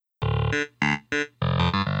What's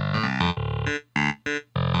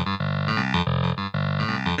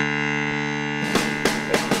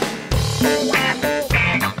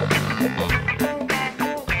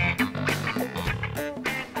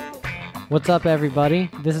up, everybody?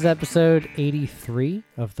 This is episode 83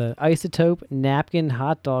 of the Isotope Napkin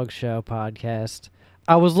Hot Dog Show podcast.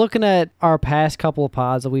 I was looking at our past couple of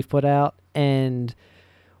pods that we've put out, and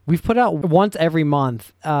we've put out once every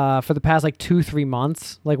month for the past 2-3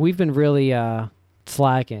 months. We've been really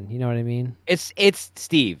slacking, you know what I mean? It's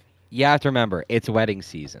Steve. You have to remember, it's wedding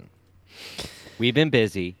season. We've been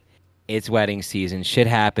busy. It's wedding season. Shit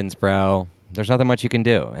happens, bro. There's nothing much you can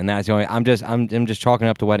do, and that's the only. I'm just chalking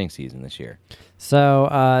up the wedding season this year.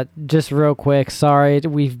 So, just real quick, sorry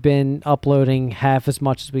we've been uploading half as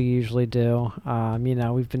much as we usually do.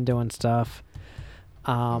 We've been doing stuff.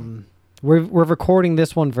 We're recording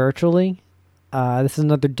this one virtually. This is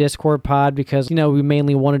another Discord pod because we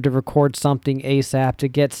mainly wanted to record something ASAP to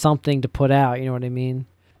get something to put out. You know what I mean?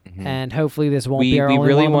 Mm-hmm. And hopefully this won't be our only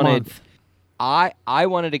really one wanted. Month. I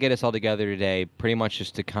wanted to get us all together today, pretty much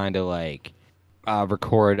just to kind of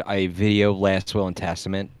record a video Last Will and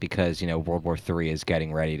Testament because World War III is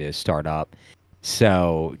getting ready to start up.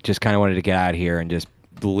 So just kind of wanted to get out here and just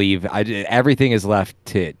leave. Everything is left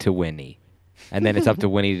to Winnie, and then it's up to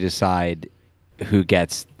Winnie to decide who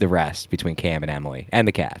gets the rest between Cam and Emily and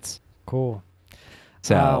the cats. Cool.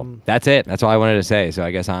 So that's it. That's all I wanted to say. So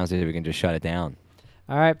I guess honestly we can just shut it down.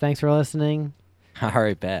 All right. Thanks for listening. All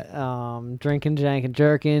right, bet. Drinking, janking,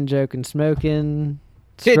 jerking, joking, smoking.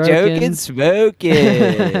 Joking,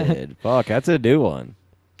 smoking. Fuck, that's a new one.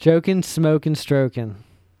 Joking, smoking, stroking.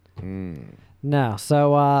 No,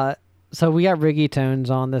 so we got Riggy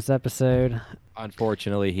Tones on this episode.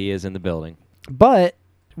 Unfortunately, he is in the building. But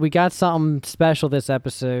we got something special this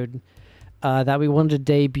episode that we wanted to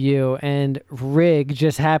debut, and Rig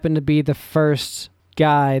just happened to be the first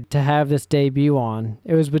guy to have this debut on.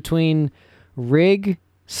 It was between Rig,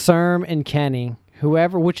 Serm, and Kenny.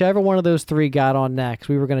 Whichever one of those three got on next,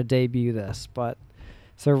 we were going to debut this. But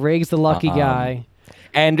so Rig's the lucky guy.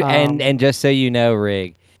 And just so you know,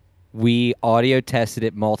 Rig, we audio tested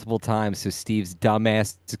it multiple times, so Steve's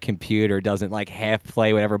dumbass computer doesn't half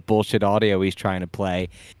play whatever bullshit audio he's trying to play.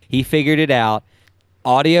 He figured it out,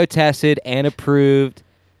 audio tested and approved.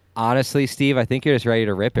 Honestly, Steve, I think you're just ready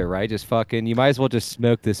to rip it, right? You might as well just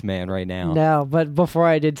smoke this man right now. No, but before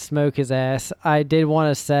I did smoke his ass, I did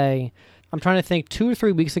want to say, I'm trying to think, 2 or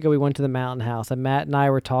 3 weeks ago we went to the Mountain House, and Matt and I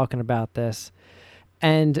were talking about this.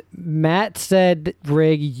 And Matt said,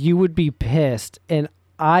 Rig, you would be pissed. And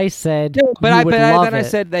I said, I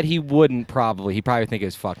said that he wouldn't probably. He'd probably think it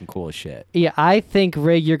was fucking cool as shit. Yeah, I think,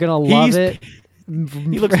 Rig, you're going to love it.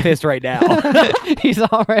 He looks pissed right now. He's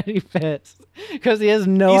already pissed because he has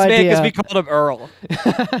no idea. He's mad because we called him Earl.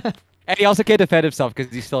 And he also can't defend himself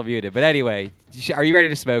because he's still muted. But anyway, are you ready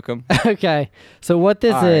to smoke him? Okay. So what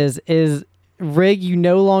this is Rig, you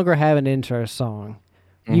no longer have an intro song.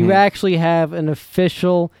 Mm-hmm. You actually have an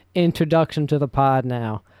official introduction to the pod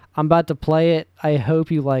now. I'm about to play it. I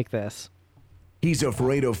hope you like this. He's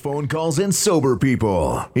afraid of phone calls and sober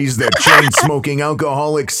people. He's the chain-smoking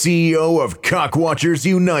alcoholic CEO of Cockwatchers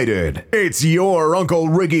United. It's your Uncle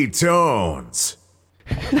Riggy Tones.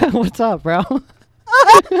 What's up, bro?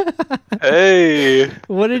 Hey.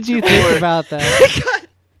 What did you think about that?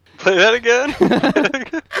 Play that again?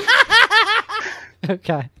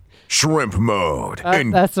 Okay. Shrimp mode.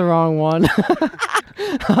 That's the wrong one.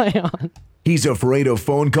 Hang on. He's afraid of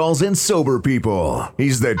phone calls and sober people.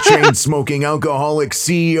 He's the chain-smoking alcoholic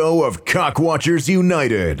CEO of Cockwatchers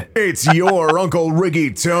United. It's your Uncle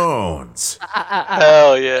Riggy Tones.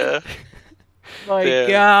 Hell yeah. My Damn.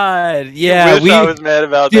 God. Yeah, I was mad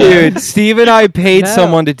about that. Dude, Steve and I paid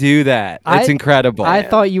someone to do that. It's incredible. I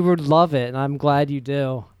thought you would love it, and I'm glad you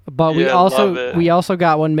do. But we also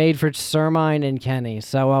got one made for Sermine and Kenny.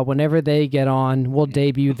 So whenever they get on, we'll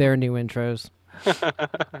debut their new intros.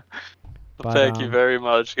 Thank you very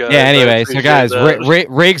much, guys. Yeah, anyway, so guys,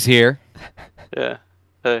 Rig's here. Yeah.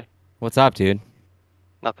 Hey. What's up, dude?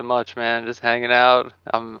 Nothing much, man. Just hanging out.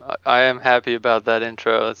 I am happy about that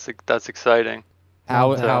intro. That's exciting.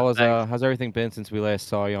 How's everything been since we last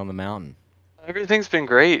saw you on the mountain? Everything's been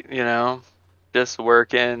great, Just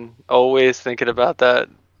working, always thinking about that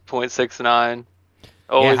 0.69.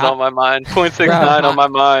 Always on my mind. 0.69 on my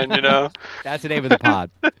mind, That's the name of the pod.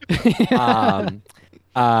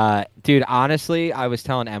 Dude, honestly, I was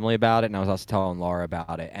telling Emily about it, and I was also telling Laura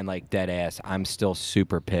about it, and dead ass, I'm still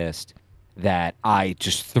super pissed that I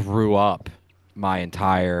just threw up my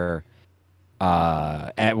entire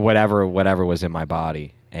whatever was in my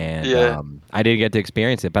body. and Yeah. I didn't get to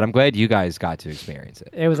experience it, but I'm glad you guys got to experience it.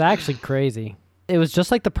 It was actually crazy. It was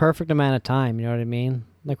just like the perfect amount of time. You know what I mean?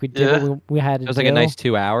 Like we did Yeah. what we had to It was do. like a nice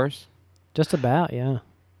 2 hours. Just about, yeah.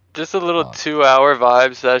 Just a little Oh. 2-hour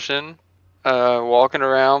vibe session, walking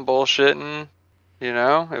around, bullshitting. You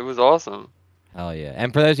know, it was awesome. Hell yeah!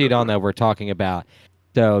 And for those of you who don't know, we're talking about.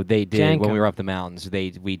 So they did when Jankum. we were up the mountains.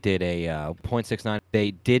 We did a .69.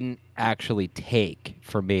 They didn't actually take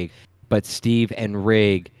for me, but Steve and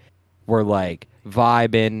Rig were like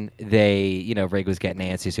vibing. Rig was getting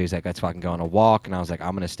antsy, so he's like, "Let's fucking go on a walk." And I was like,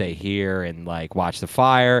 "I'm gonna stay here and like watch the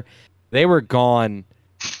fire." They were gone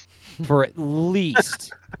for at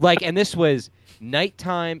least and this was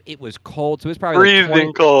nighttime. It was cold, so it was probably like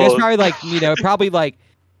Freezing 20 cold. It was probably probably like.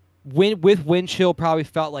 With wind chill, probably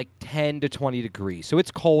felt like 10 to 20 degrees. So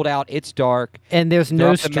it's cold out. It's dark. And there's They're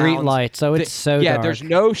no up the street mountains. lights, so it's so dark. There's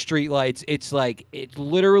no street lights. It's like it's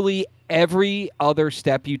literally every other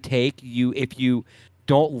step you take. If you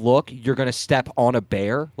don't look, you're gonna step on a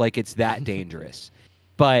bear. Like it's that dangerous.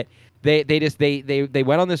 But they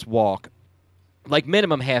went on this walk. Like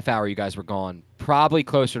minimum half hour. You guys were gone. Probably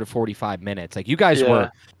closer to 45 minutes. Like you guys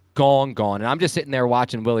were gone, and I'm just sitting there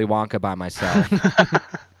watching Willy Wonka by myself.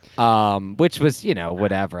 Which was,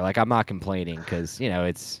 whatever. Like I'm not complaining because,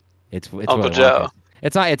 it's Uncle Willy Joe. Wonka.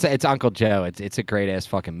 It's not it's Uncle Joe. It's a great ass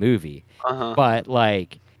fucking movie. Uh-huh. But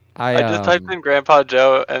like I just typed in Grandpa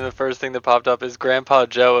Joe, and the first thing that popped up is Grandpa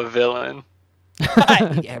Joe a villain.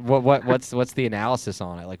 yeah, what's the analysis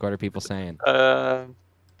on it? Like what are people saying?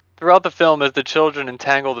 Throughout the film, as the children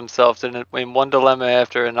entangle themselves in one dilemma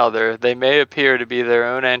after another, they may appear to be their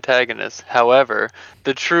own antagonists. However,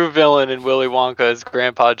 the true villain in Willy Wonka is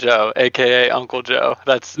Grandpa Joe, a.k.a. Uncle Joe.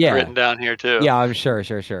 That's written down here, too. Yeah, I'm sure.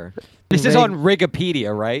 This is on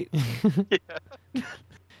Rigopedia, right? Yeah.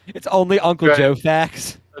 It's only Uncle Right. Joe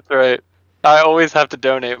facts. That's right. I always have to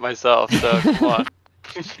donate myself, so come on.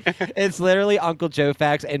 It's literally Uncle Joe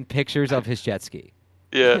facts and pictures of his jet ski.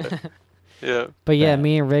 Yeah. Yeah. But yeah, Bad.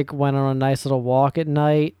 me and Rick went on a nice little walk at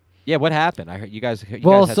night. Yeah, what happened? I heard you guys. You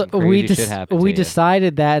Well, guys had so some crazy shit happen to we you.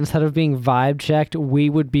 decided that instead of being vibe checked, we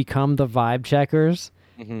would become the vibe checkers,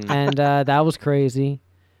 Mhm. and that was crazy.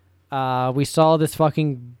 We saw this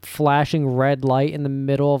fucking flashing red light in the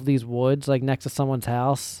middle of these woods, like next to someone's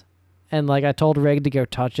house, and like I told Rig to go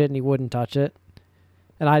touch it, and he wouldn't touch it,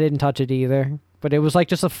 and I didn't touch it either. But it was like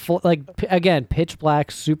just again, pitch black,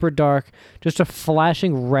 super dark, just a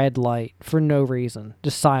flashing red light for no reason,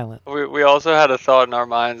 just silent. We also had a thought in our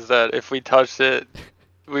minds that if we touched it,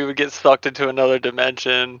 we would get sucked into another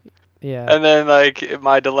dimension. Yeah. And then,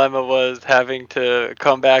 my dilemma was having to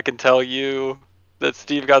come back and tell you that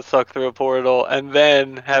Steve got sucked through a portal, and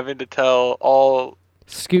then having to tell all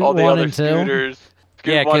Scoot the 1 other and 2. scooters.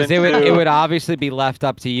 Scoot Yeah, 1 because and it 2. would obviously be left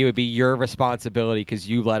up to you. It'd be your responsibility because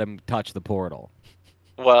you let him touch the portal.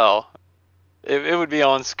 Well, it would be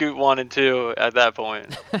on Scoot 1 and 2 at that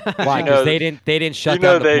point. Why? You Because know- they didn't shut you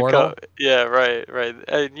know down the they portal. yeah, right.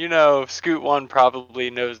 And Scoot 1 probably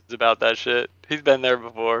knows about that shit. He's been there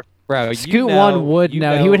before. Bro, Scoot 1 would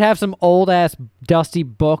know. He would have some old ass dusty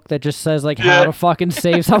book that just says how Yeah. to fucking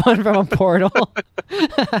save someone from a portal.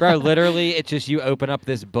 Bro, literally, it's just you open up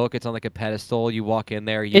this book. It's on like a pedestal. You walk in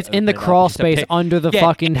there. It's in the crawl space under the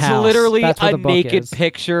fucking it's house. literally That's where a the book naked is.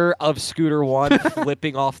 picture of Scooter 1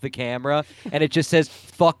 flipping off the camera, and it just says,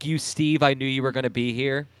 "Fuck you, Steve. I knew you were gonna be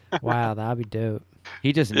here." Wow, that'd be dope.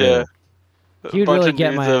 He just knew. Yeah. You'd a bunch really of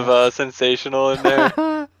get nudes my of Sensational in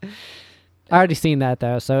there. I already seen that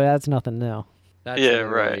though, so that's nothing new. That's Yeah,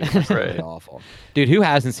 literally right, absolutely right. awful. Dude, who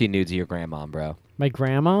hasn't seen nudes of your grandma, bro? My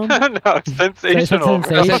grandma? No, Sensational.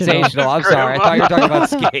 bro. Sensational. Sensational. I'm sorry. I thought you were talking about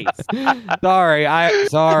skates. Sorry.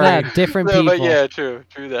 No, different No, people. but yeah, true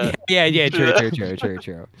that. Yeah,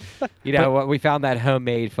 true. You know what? We found that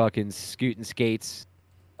homemade fucking scooting skates.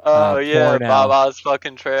 Oh yeah, porno. Baba's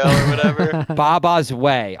fucking trail or whatever. Baba's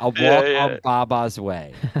Way. A walk Yeah. on Baba's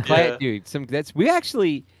Way. Yeah. Dude,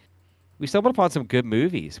 we stumbled upon some good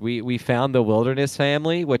movies. We found The Wilderness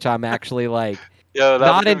Family, which I'm actually like, Yo, that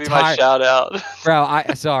Not was gonna be my entire- shout out. bro. I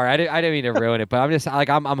didn't mean to ruin it, but I'm just like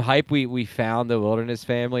I'm hyped. We found The Wilderness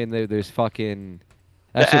Family, and there's fucking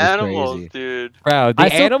that The shit was animals, crazy. dude. Bro, the I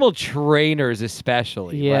still- animal trainers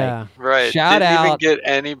especially. like, Yeah. Right. Shout Didn't even out- get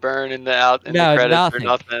any burn in the No, credits nothing. or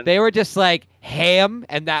nothing. they were just like Ham,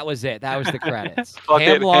 and that was it. That was the credits. Fuck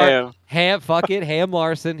it, Ham. Fuck it, Ham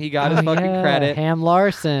Larson. He got Oh, his fucking yeah, credit. Ham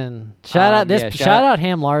Larson. Shout Yeah, shout out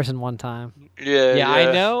Ham Larson one time. Yeah, Yeah,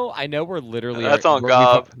 I know. We're literally That's on we've-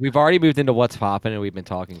 Gob. We've already moved into what's popping, and we've been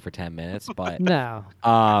talking for 10 minutes. But No.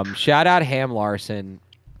 shout out Ham Larson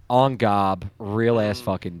on Gob, real ass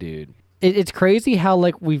fucking dude. It's crazy how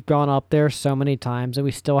like we've gone up there so many times and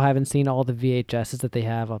we still haven't seen all the VHSs that they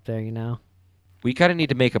have up there. You know, We kind of need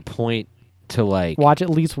to make a point to like watch at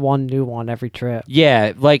least one new one every trip.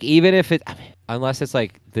 Yeah, like even if it, unless it's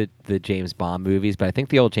like the James Bond movies, but I think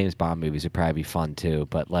the old James Bond movies would probably be fun too.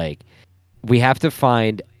 But like, we have to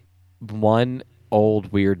find one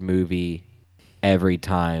old weird movie every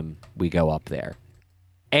time we go up there,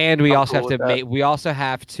 and we I'm also cool have to with that. make. We also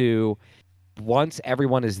have to. Once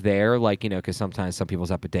everyone is there, like, because sometimes some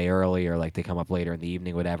people's up a day early or like they come up later in the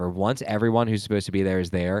evening, whatever. Once everyone who's supposed to be there is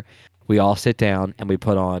there, we all sit down and we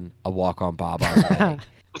put on a Walk on Baba's Way,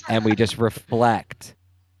 and we just reflect,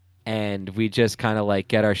 and we just kind of like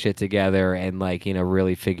get our shit together and like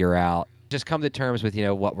really figure out, just come to terms with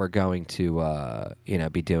what we're going to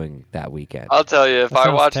be doing that weekend. I'll tell you, if That I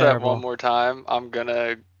sounds watch that terrible. one more time, I'm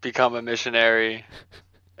gonna become a missionary.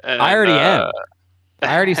 And, I already am.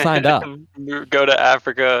 I already signed up. Go to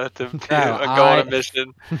Africa to go on a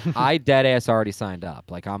mission. I dead ass already signed up.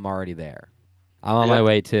 Like I'm already there. I'm on my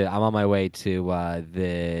way to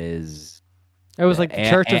this. It was like the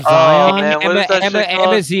Church of Oh, Zion. man, what is that shit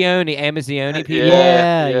called? Amazioni people.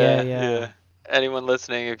 Yeah. Anyone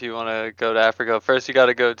listening, if you want to go to Africa, first you got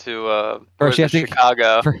to go to First you have to-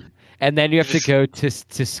 Chicago. And then you have to go to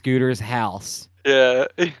Scooter's house. Yeah.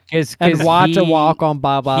 And watch a Walk on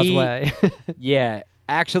Baba's Way. Yeah,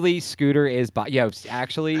 actually, Scooter is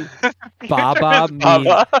actually, Baba It's means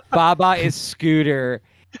Baba. Baba is Scooter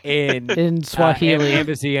in Swahili.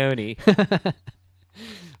 Amazioni.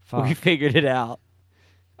 Fuck. We figured it out.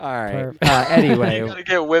 All right. Perfect. You're Anyway, gonna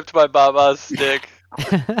get whipped by Baba's stick.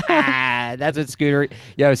 that's what Scooter.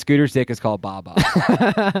 Yo, Scooter's dick is called Baba.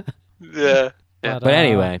 Yeah. But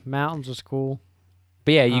anyway. mountains was cool.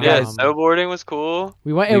 But yeah, you Yeah, guys. snowboarding was cool.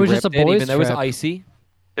 We went. we It was just a ripped it, boys' even though it was trip. icy.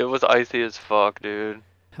 It was icy as fuck, dude.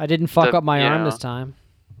 I didn't fuck The- up my arm yeah. this time.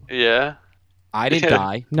 Yeah. I didn't Yeah.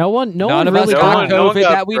 die. No one None of us really No got one- died. no one COVID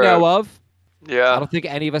got that we broke. know of. I Yeah. don't think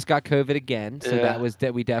any of us got COVID again, so Yeah.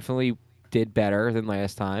 that we definitely did better than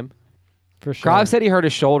last time. For sure. Krav said he hurt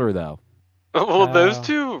his shoulder though. Well, those Oh.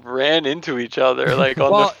 two ran into each other like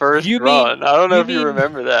on Well, the first you mean- run. I don't know you if you mean-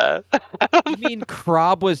 remember that. You mean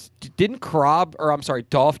didn't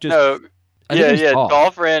Dolph just No. I think it Yeah, was Dolph.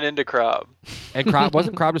 Dolph ran into Krob. And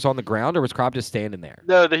wasn't Krav just on the ground, or was Krav just standing there?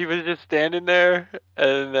 No, he was just standing there,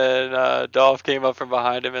 and then Dolph came up from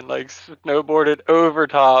behind him and like snowboarded over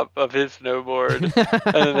top of his snowboard,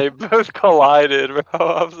 and then they both collided. Bro,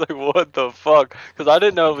 I was like, "What the fuck?" Because I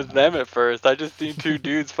didn't know it was them at first. I just seen two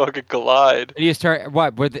dudes fucking collide And you start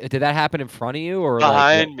what? Did that happen in front of you or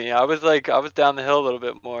behind me. I was down the hill a little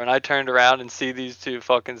bit more, and I turned around and see these two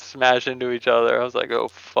fucking smash into each other. I was like, "Oh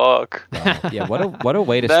fuck." Yeah, what a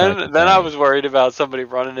way to start. the Then I day. was worried about somebody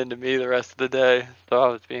running into me the rest of the day, so I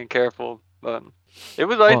was being careful. But it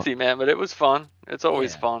was icy, man. But it was fun. It's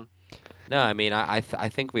always Yeah. fun. No, I mean I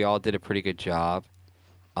think we all did a pretty good job.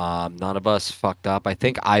 None of us fucked up. I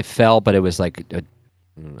think I fell, but it was like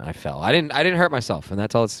I fell. I didn't hurt myself, and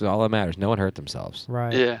that's all that matters. No one hurt themselves.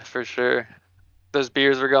 Right. Yeah, for sure. Those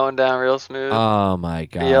beers were going down real smooth. Oh my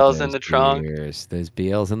god. BLs in those the trunk. beers. Those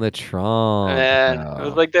BLs in the trunk. Man, it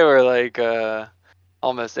was like they were like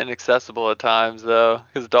almost inaccessible at times though,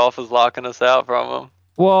 because Dolph was locking us out from them.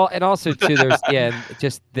 Well, and also too, there's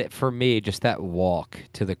just that for me, just that walk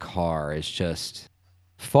to the car is just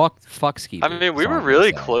fuck ski. I boots, mean, we is all were I'm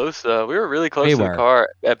really gonna say. close though. We were really close We to were. the car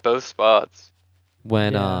at both spots.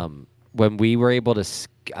 When we were able to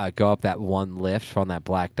go up that one lift from that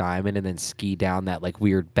Black Diamond and then ski down that like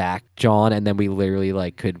weird back John, and then we literally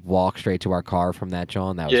like could walk straight to our car from that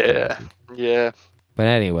John. That was Yeah. crazy. Yeah. But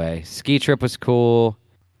anyway, ski trip was cool.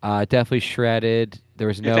 Definitely shredded. There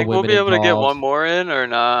was You no think women we'll be able to get involved. one more in or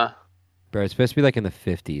nah? Bro, it's supposed to be like in the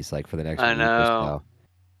 50s, like for the next I week know. or so.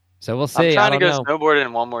 So we'll I'm see. I trying to don't go know.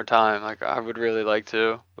 snowboarding one more time. Like I would really like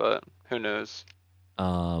to, but who knows?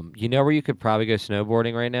 You know where you could probably go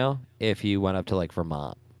snowboarding right now? If you went up to like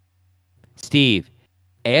Vermont. Steve,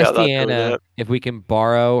 ask that's really Deanna it. if we can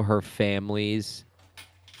borrow her family's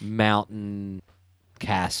mountain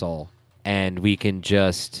castle, and we can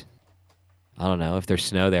just, I don't know, if there's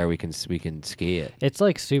snow there, we can ski it. It's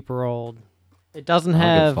like super old. It doesn't I don't give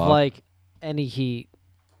a have fuck. like any heat.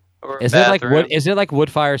 Or a Is it like bathroom. Is it like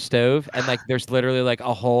wood fire stove, and like there's literally like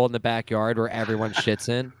a hole in the backyard where everyone shits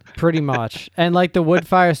in? Pretty much. And like the wood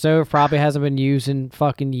fire stove probably hasn't been used in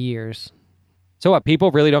fucking years. So what?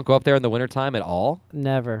 People really don't go up there in the wintertime at all?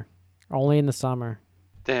 Never. Only in the summer.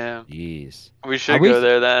 Damn. Jeez. We should we- go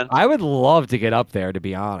there then. I would love to get up there, to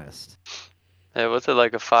be honest. Hey, what's it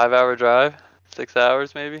like a 5-hour drive? 6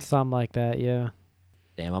 hours maybe? Something like that, yeah.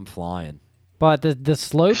 Damn, I'm flying. But the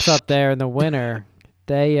slopes up there in the winter,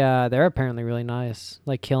 they're apparently really nice,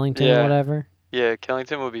 like Killington or Yeah. whatever. Yeah,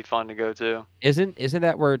 Killington would be fun to go to. Isn't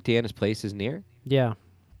that where Deanna's place is near? Yeah,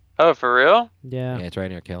 Oh, for real? yeah. Yeah, it's right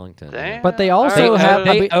near Killington. yeah. Damn. But they All also right, have-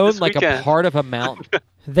 They this own like a weekend. part of a mountain.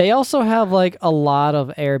 They also have like a lot of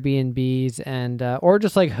Airbnbs and or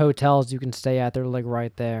just like hotels you can stay at. They're like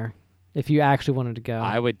right there, if you actually wanted to go.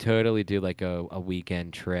 I would totally do like a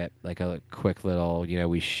weekend trip, like a quick little,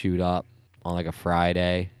 we shoot up on like a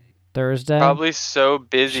Friday. Thursday. Probably so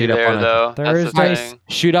busy Shoot up there on a though. That's the Thursday. thing.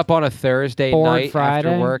 Shoot up on a Thursday Bored night Friday?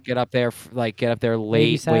 after work, get up there Maybe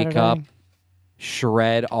late, wake up, Saturday.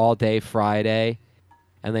 shred all day Friday,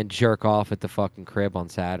 and then jerk off at the fucking crib on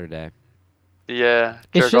Saturday. Yeah,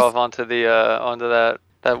 It's jerk just- off onto that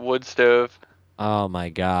wood stove. Oh my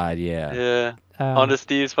god, yeah. Yeah, Um, onto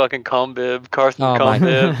Steve's fucking cum bib, Carson's Oh, cum my-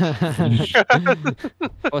 bib.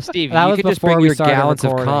 Well, Steve, That you was could just before bring we your started gallons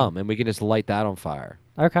recording. of cum, and we can just light that on fire.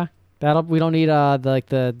 Okay. We don't need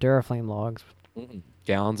the Duraflame logs.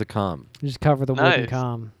 Gallons of cum. Just cover the wood and Nice.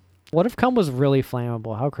 cum. What if cum was really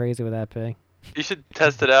flammable? How crazy would that be? You should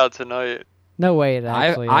test it out tonight. No way it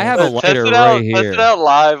actually I is. have a Test lighter it out. right Test here. it out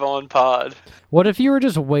live on pod. What if you were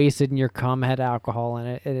just wasted and your cum had alcohol in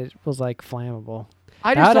it and it was like flammable?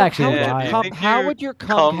 I That would don't- actually how would lie. your cum- Think How your would your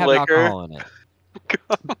cum cum have liquor- alcohol in it?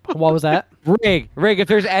 What was that? Rig, if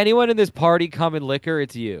there's anyone in this party coming liquor,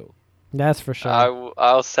 it's you. That's for sure.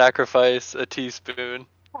 I'll sacrifice a teaspoon.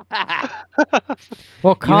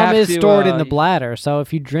 Well, cum have is to, stored in the bladder, so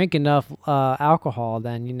if you drink enough alcohol,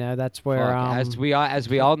 then that's where Fuck, as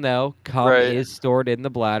we all know, cum Right. is stored in the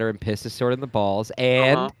bladder and piss is stored in the balls,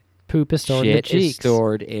 and Uh-huh. poop is stored in the shit is cheeks.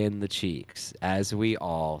 stored in the cheeks, as we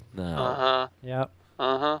all know. Uh-huh. Yep.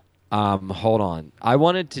 Uh-huh. Hold on. I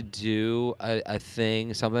wanted to do a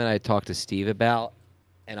thing, something I talked to Steve about,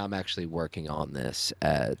 and I'm actually working on this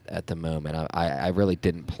at the moment. I really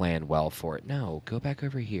didn't plan well for it. No, go back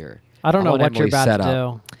over here. I don't I know want what you're Emily about set to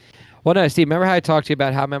up. do. Well, no, Steve, remember how I talked to you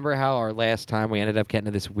about remember how our last time we ended up getting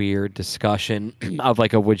into this weird discussion of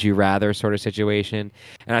like a would you rather sort of situation?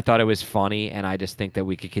 And I thought it was funny, and I just think that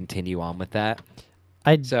we could continue on with that.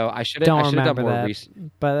 I So I should don't have done remember more that. research.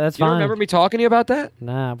 But that's You don't fine. remember me talking to you about that?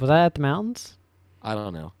 Nah, was that at the mountains? I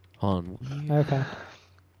don't know. Hold on. Okay.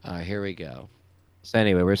 All right, here we go. So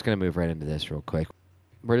anyway, we're just going to move right into this real quick.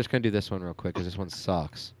 We're just going to do this one real quick because this one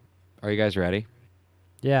sucks. Are you guys ready?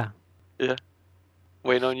 Yeah.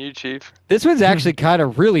 Waiting on you, Chief. This one's actually kind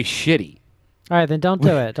of really shitty. All right, then don't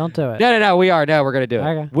do it. Don't do it. No, we are. No, we're going to do it.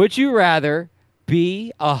 Okay. Would you rather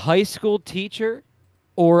be a high school teacher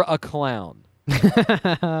or a clown?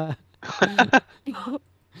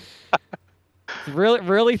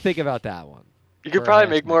 Really think about that one. You could For a probably high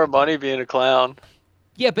make school more teacher. money being a clown.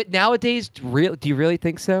 Yeah, but nowadays, do you really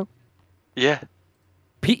think so? Yeah.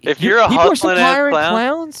 If you're a people are still hustling ass hiring clown-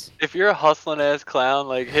 clowns? If you're a hustling ass clown,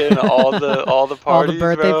 like hitting all the parties,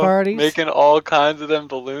 birthday bro, parties? making all kinds of them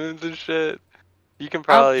balloons and shit, you can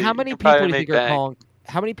probably. How many you can people probably do you make think are bank calling?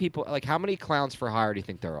 How many people? Like, how many clowns for hire do you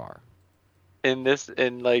think there are? in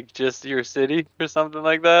like just your city or something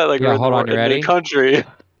like that? Like, Yeah, or hold on, you in ready? the country.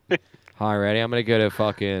 All right, ready? I'm gonna go to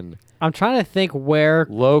fucking I'm trying to think where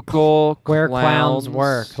local clowns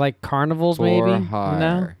work, like carnivals for maybe,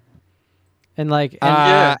 hire. and like and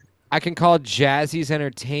Yeah. I can call Jazzy's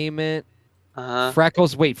Entertainment. Uh-huh.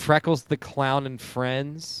 Freckles the Clown and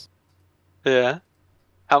Friends. Yeah.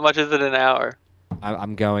 How much is it an hour?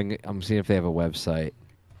 I'm seeing if they have a website.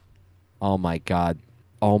 Oh my god.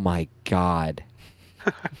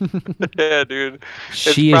 Yeah, dude.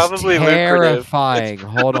 She is probably lucrative. terrifying.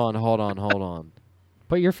 Hold on.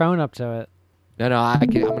 put your phone up to it. No, I'm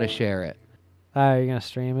gonna share it. Oh, you're gonna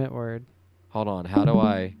stream it? Word. Hold on. How do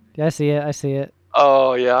I? Yeah, I see it.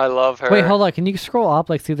 Oh yeah, I love her. Wait, hold on. Can you scroll up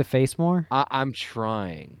like through the face more? I'm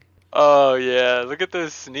trying. Oh yeah, look at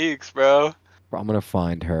those sneaks, bro. I'm gonna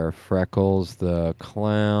find her. Freckles the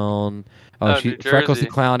Clown. Oh, she New Freckles the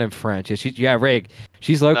Jersey. Clown in French. Yeah, Rig.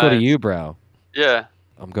 She's local to Nice. you, bro. Yeah.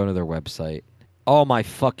 I'm going to their website. Oh my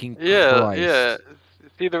fucking Yeah, Christ. yeah.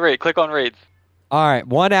 See the rate. Click on rates. All right,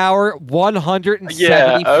 1 hour,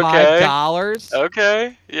 $175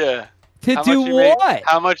 Okay. Yeah. to How do much you make- what?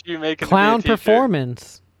 How much you making? to be a Clown teacher?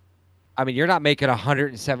 performance. I mean, you're not making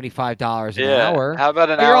 $175 an Yeah. hour. How about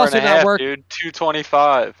an But you're hour also and a not half, work- dude?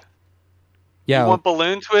 $225. You Yo, want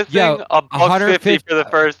balloon twisting? yo, $150 for the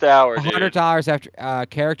first hour, dude. $100 after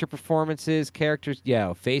character performances, characters.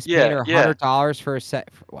 Yo, face Yeah, painter, yeah. $100 for a set.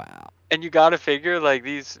 Wow. And you gotta figure, like,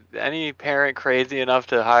 any parent crazy enough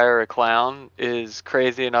to hire a clown is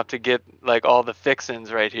crazy enough to get, like, all the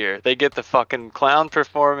fixins right here. They get the fucking clown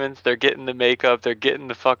performance, they're getting the makeup, they're getting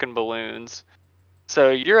the fucking balloons. So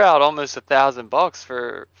you're out almost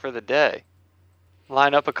 $1,000 for the day.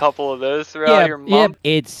 Line up a couple of those throughout your month.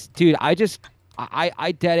 It's dude. I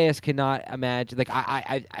dead ass cannot imagine. Like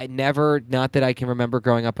I never. Not that I can remember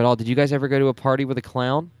growing up at all. Did you guys ever go to a party with a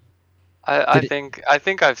clown? I think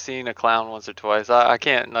I've seen a clown once or twice. I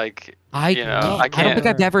can't like I I don't think can't.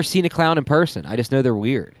 I've ever seen a clown in person. I just know they're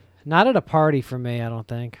weird. Not at a party for me, I don't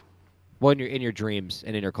think. Well, in your dreams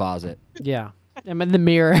and in your closet. Yeah. I'm in the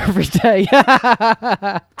mirror every day.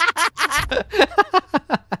 Yeah.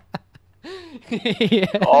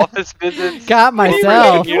 Office visits. Got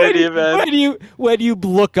myself. Community event. When you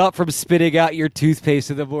look up from spitting out your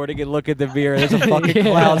toothpaste in the morning and look in the mirror, there's a fucking Yeah.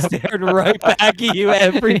 clown staring right back at you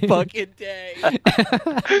every fucking day.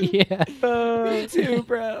 Yeah. Me too,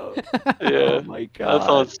 bro. Yeah. Oh my god. That's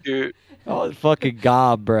on Scoot. Oh, it's fucking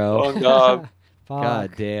gob, bro. On God. Fuck.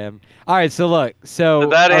 God damn. All right, so look, so So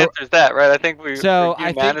that answers that, right? I think we. so we I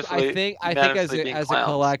think unanimously being as a clowns.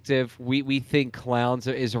 collective, we think clowns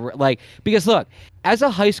is like because look, as a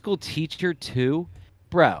high school teacher too,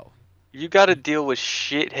 bro. You got to deal with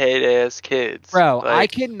shithead ass kids. Bro, I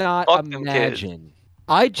Like, cannot fuck them kids. imagine.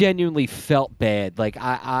 I genuinely felt bad. Like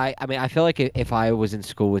I mean, I feel like if I was in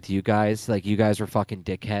school with you guys, like you guys were fucking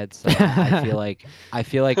dickheads. Like, I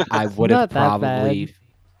feel like I would have Not that probably bad.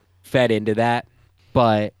 fed into that.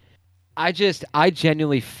 But I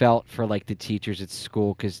genuinely felt for like the teachers at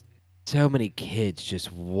school because so many kids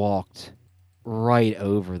just walked right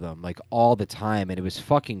over them like all the time, and it was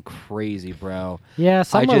fucking crazy, bro. Yeah,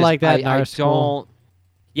 someone like that in our school. don't.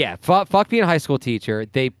 Yeah, fuck being a high school teacher.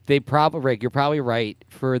 They probably, Rick, you're probably right.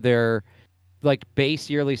 For their like base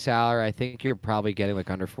yearly salary, I think you're probably getting like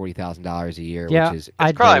under $40,000 a year, Yeah, which is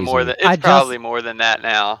I'd It's probably crazy. more than. I It's just- probably more than that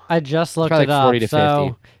now. I just looked probably it like up. 40 to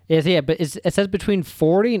so but it says between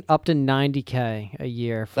 40 and up to 90K a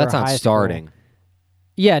year for That's a not high starting. School.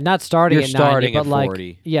 Yeah, not starting You're at 90, starting but at like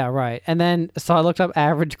 40. yeah, right. And then so I looked up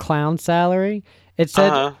average clown salary. It said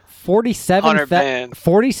Uh-huh. 47 bands.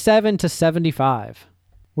 47 to 75,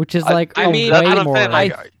 which is like I a mean, that's way what I'm more. saying.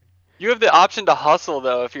 Like, you have the option to hustle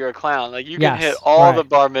though if you're a clown. Like you can Yes, hit all the right.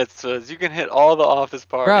 bar mitzvahs. You can hit all the office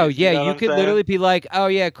parties. Bro, you yeah, know you what I'm could saying? literally be like, oh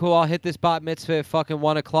yeah, cool, I'll hit this bat mitzvah at fucking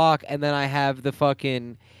 1:00, and then I have the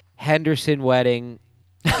fucking Henderson wedding.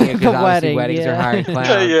 Because The obviously wedding, weddings are yeah. hiring Yeah,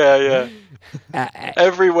 clowns. yeah. Uh,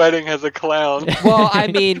 Every wedding has a clown. well, I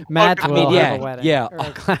mean, Matt I will mean, have a wedding. yeah, or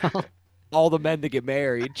a clown. all the men that get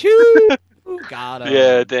married. Choo! Got 'em.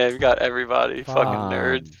 Yeah, damn, you got everybody. Fucking Um,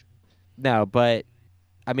 nerds. No, but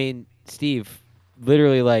I mean, Steve,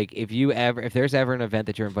 literally, like, if there's ever an event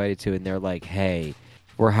that you're invited to, and they're like, "Hey,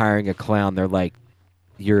 we're hiring a clown," they're like,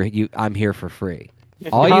 I'm here for free.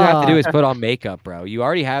 All you have to do is put on makeup, bro. You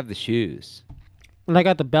already have the shoes. And I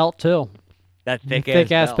got the belt too. That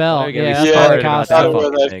thick-ass belt. Don't get me Yeah, that's started all about the I that costume. wear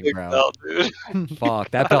fucking that thing, big bro. belt, dude.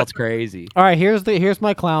 Fuck, that belt's crazy. All right, here's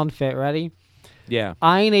my clown fit. Ready? Yeah.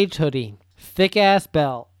 Iron Age hoodie, thick ass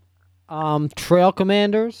belt, trail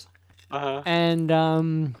commanders, Uh-huh. and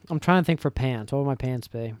I'm trying to think for pants. What would my pants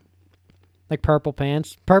be? Like purple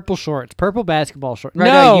pants, purple shorts, purple basketball shorts. Right,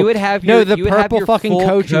 no, you would have no your, the you would have purple your fucking full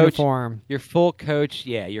coach uniform. Your full coach,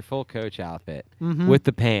 yeah, your full coach outfit Mm-hmm. with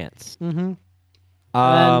the pants. Mm-hmm.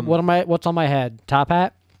 And what's on my head? Top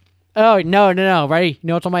hat? Oh no! Ready? You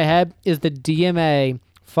know what's on my head is the DMA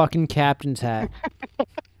fucking captain's hat.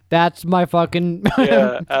 That's my fucking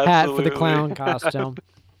Yeah, hat for the absolutely. clown costume,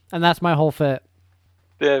 and that's my whole fit.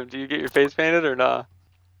 Damn, do you get your face painted or not?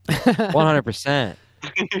 100%.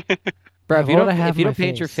 Bro, if you What don't, would I have if you on don't my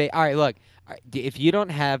paint your face? face, all right, look, all right, if you don't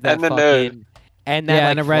have that And the fucking nose. and that Yeah,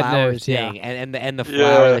 like and a red flower nose, yeah. thing, and the flower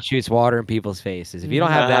Yeah. that shoots water in people's faces, if you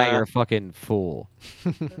don't have that, Uh-huh. you're a fucking fool.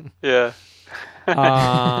 Yeah.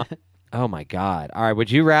 Oh my god! All right,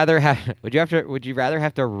 would you rather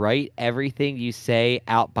have to write everything you say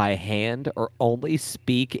out by hand or only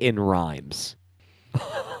speak in rhymes?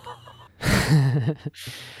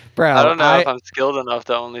 Bro, I don't know if I'm skilled enough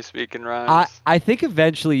to only speak in rhymes. I think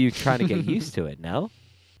eventually you're trying to get used to it. No.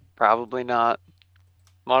 Probably not.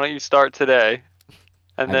 Why don't you start today?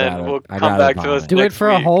 And I then gotta- we'll I come gotta back to vomit. us Do it next for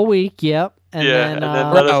a week. whole week. Yep. And Yeah, then, and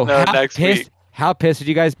then let us Bro, know how next pissed, week. how pissed would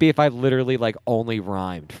you guys be if I literally like only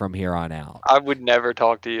rhymed from here on out? I would never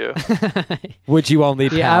talk to you. Would you only?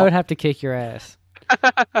 yeah, I pout? would have to kick your ass.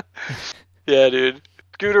 Yeah, dude.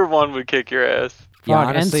 Scooter 1 would kick your ass. Yeah, Fuck,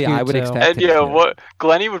 and honestly, I Scoot would too. expect And him yeah, to. what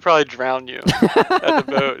Glenny would probably drown you at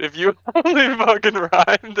the boat if you only fucking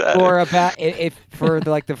rhymed at For it. about if for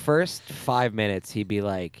like the first 5 minutes, he'd be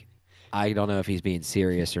like, I don't know if he's being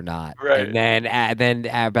serious or not. Right. And then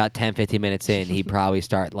at about 10, 15 minutes in, he'd probably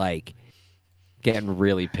start like getting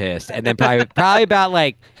really pissed. And then probably about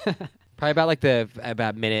like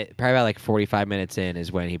 45 minutes in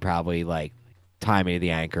is when he probably like tie me to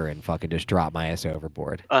the anchor and fucking just drop my ass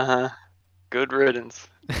overboard. Good riddance.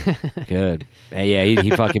 Good. Hey, yeah, he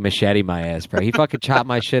fucking machete my ass, bro. He fucking chopped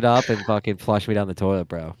my shit up and fucking flushed me down the toilet,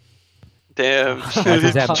 bro. Damn. That's Did he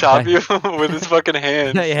his M- chop you with his fucking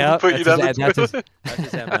hands? Yeah, Put you down the toilet. that's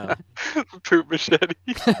his MO. Poop machete.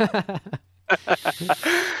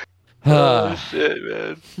 Oh shit,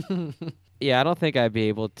 man. Yeah, I don't think I'd be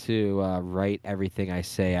able to write everything I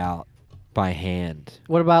say out by hand.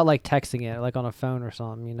 What about like texting it, like on a phone or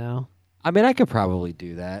something? You know, I mean, I could probably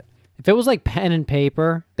do that. if it was like pen and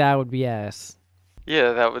paper, that would be ass.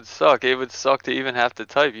 Yeah, that would suck. It would suck to even have to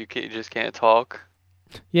type. You just can't talk.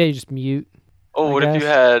 Yeah, you just mute, Oh, I what if you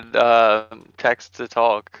guess. had text to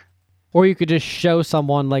talk? or you could just show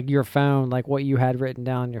someone like your phone, like what you had written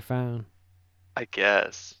down on your phone. I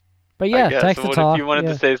guess. But yeah, I guess. text But to what talk. if you wanted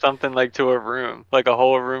yeah. to say something like to a room, like a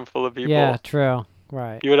whole room full of people? Yeah, true.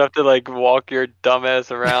 Right. You would have to like walk your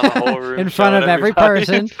dumbass around the whole room In front showing of every everybody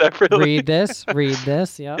person. separately. Read this. Read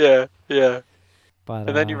this. Yep. Yeah, yeah. But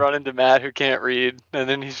And then you run into Matt who can't read, and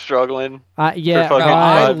then he's struggling. yeah, fucking Bro,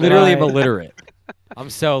 I five literally am right. illiterate. I'm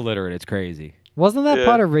so illiterate, it's crazy. Wasn't that Yeah.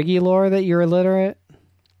 part of Riggy lore that you're illiterate?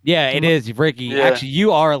 Yeah, it is, Ricky. Yeah. Actually,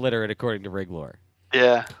 you are illiterate according to Rig lore.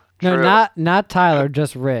 Yeah. No, true. not Tyler,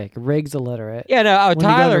 just Rig. Rig's illiterate. Yeah, no, When you go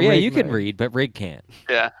Tyler, to yeah, Rig you can mode. read, but Rig can't.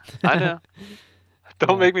 Yeah, I know.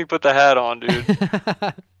 Don't Yeah. make me put the hat on, dude.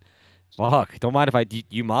 Fuck, don't mind if I.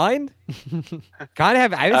 You mind? Kind of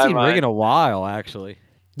have. I haven't I seen Rig mind. in a while, actually.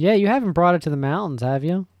 Yeah, you haven't brought it to the mountains, have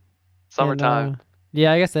you? Summertime. And,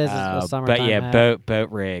 yeah, I guess this is a summertime. But yeah, hat.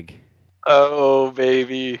 boat rig. Oh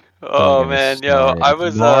baby. Oh Don't get me man, yo, I started.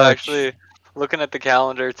 was March. actually looking at the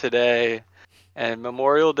calendar today, and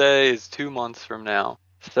Memorial Day is 2 months from now.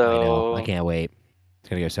 I know. So I can't wait. It's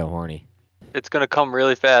gonna go so horny. it's gonna come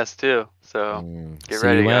really fast too. So get See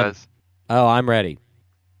ready, you when. guys. Oh, I'm ready.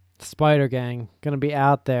 Spider Gang gonna be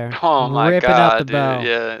out there. Oh my ripping god, out the dude. bow.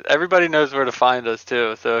 Yeah, everybody knows where to find us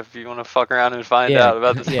too. So if you want to fuck around and find Yeah, out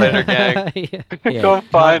about the yeah. Spider Gang, Yeah. Yeah, come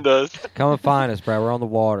find us. Come and find us, bro. We're on the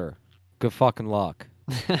water. Good fucking luck.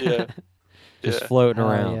 Yeah. Just Yeah. floating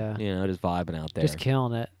Hell around. yeah. You know, just vibing out there. Just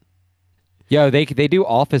killing it. Yo, they do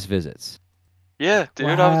office visits. Yeah, dude,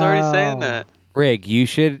 I was already saying Wow. that. Rig, you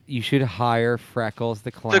should hire Freckles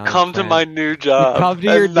the clown. To come to friend. my new job. Come to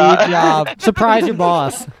your and new not- job. Surprise your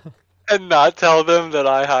boss. and not tell them that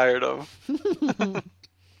I hired them.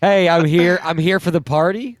 Hey, I'm here. I'm here for the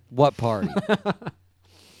party. What party?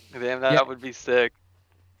 Damn, that Yeah. would be sick.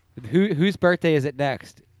 Whose birthday is it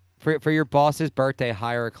next? For your boss's birthday,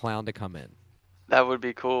 hire a clown to come in. That would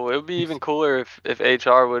be cool. It would be even cooler if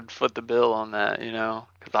HR would foot the bill on that, you know?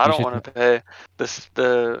 Because I You don't should- want to pay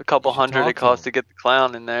the couple You should hundred talk it to costs him. to get the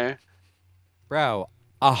clown in there. Bro,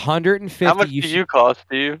 150. How much do you cost,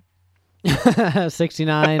 Steve?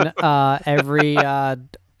 69 every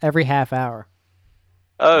half hour.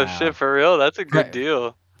 Oh, Wow. shit, for real? That's a good Right.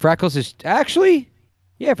 deal. Freckles is actually,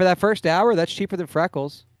 yeah, for that first hour, that's cheaper than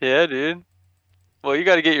Freckles. Yeah, dude. Well, you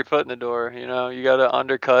got to get your foot in the door, you know? You got to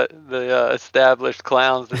undercut the established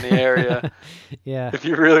clowns in the area Yeah. if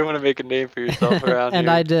you really want to make a name for yourself around And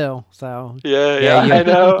here. I do. So Yeah, Yeah, yeah, you- I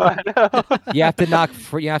know, I know. You have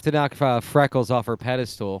to knock Freckles off her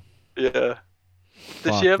pedestal. Yeah.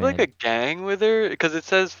 Does Fuck, she have like man. a gang with her? Because it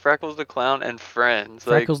says Freckles the Clown and friends.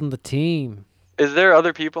 Like, Freckles and the team. is there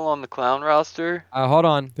other people on the clown roster? Hold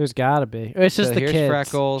on. There's gotta be. It's just So the here's kids.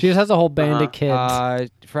 Freckles. She just has a whole band Uh-huh. of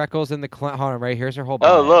kids. Freckles and the clown. Hold on, right here's her whole.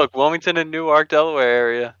 Oh, bio. look, Wilmington and Newark, Delaware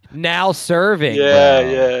area. Now serving. Yeah, bro.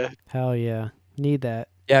 yeah. Hell yeah. Need that.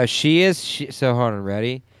 Yeah, she is. So hold on,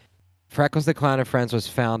 ready? Freckles the Clown and Friends was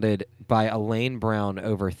founded by Elaine Brown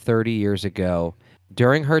over 30 years ago.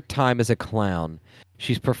 During her time as a clown,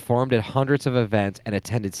 she's performed at hundreds of events and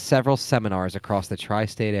attended several seminars across the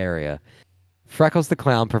tri-state area. Freckles the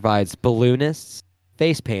Clown provides balloonists,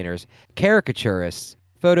 face painters, caricaturists,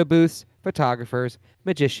 photo booths, photographers,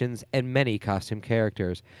 magicians, and many costume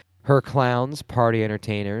characters. Her clowns, party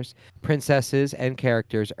entertainers, princesses, and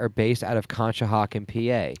characters are based out of Conshohocken,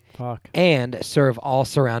 PA, Fuck. and serve all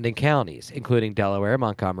surrounding counties, including Delaware,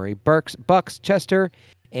 Montgomery, Bucks, Chester,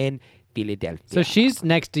 and Philadelphia. So she's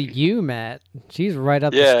next to you, Matt. She's right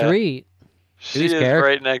up Yeah. the street. She these is charac-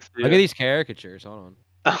 right next to you. Look at these caricatures. Hold on.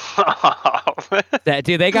 That,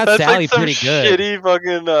 Dude, they got That's Sally like some pretty good, shitty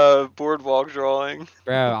fucking boardwalk drawing.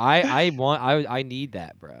 bro. I need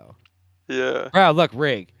that, bro. Yeah. Bro, look,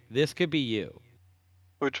 Rig, this could be you.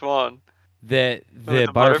 Which one? The the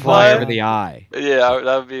butterfly butterfly? over the eye. Yeah,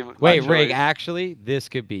 that would be. My Wait, Rig, choice. actually, this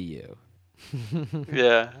could be you.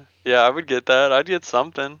 Yeah, yeah, I would get that. I'd get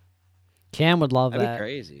something. Cam would love That'd be that.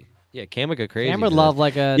 crazy. Yeah, Cam would go crazy. Cam would for love this.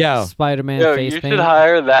 like a Yo. Spider-Man Yo, face you paint. should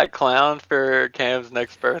hire that clown for Cam's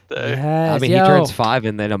next birthday. Yes, I mean, yo, he turns 5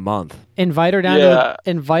 in then a month. invite her down Yeah.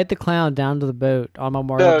 invite the clown down to the boat on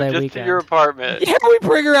Memorial No, Day just weekend. to your apartment. Yeah, we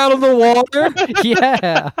bring her out on the water.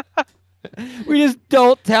 Yeah. We just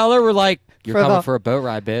don't tell her. We're like, you're For coming the- for a boat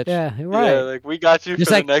ride, bitch. Yeah, right. Yeah, like we got you Just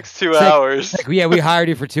for like- the next 2 it's like- hours. Like, yeah, we hired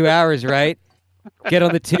you for 2 hours, right? Get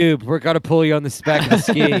on the tube. We're gonna pull you on the spec of the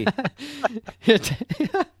ski.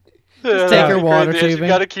 Yeah, take her that'd be water crazy. She tubing.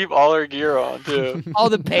 got to keep all her gear on too. All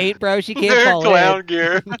the paint, bro. She can't Her fall clown in.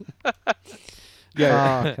 gear.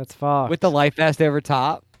 Yeah. Fuck, that's fucked. With the life vest over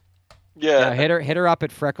top. Yeah. Hit her up at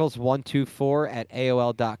freckles124 at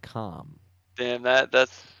AOL.com. Damn,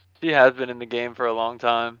 she has been in the game for a long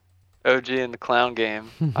time. OG in the clown game.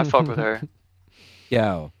 I fuck with her. Yo. I'm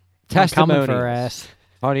coming Testimonials. for her ass.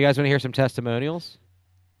 Oh, you guys want to hear some testimonials?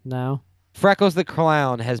 No. Freckles the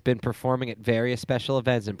Clown has been performing at various special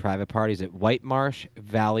events and private parties at White Marsh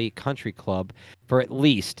Valley Country Club for at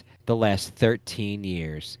least the last 13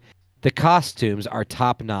 years. The costumes are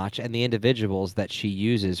top-notch, and the individuals that she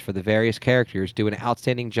uses for the various characters do an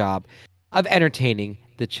outstanding job of entertaining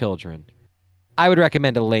the children. I would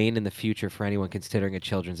recommend Elaine in the future for anyone considering a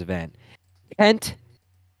children's event. Kent,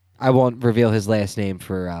 I won't reveal his last name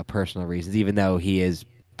for personal reasons, even though he is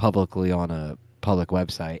publicly on a public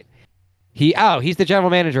website. He's the general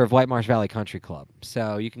manager of White Marsh Valley Country Club.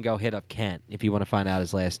 So you can go hit up Kent if you want to find out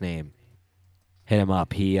his last name. Hit him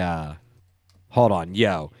up. Hold on,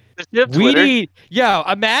 yo. Does she have Twitter?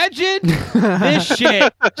 Imagine this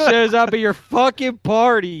shit shows up at your fucking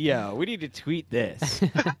party, yo. We need to tweet this.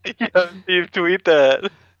 Yeah, Steve, tweet that.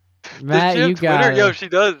 Matt, Does she have you Twitter? got Yo, it. she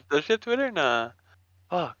does. Does she have Twitter? Nah.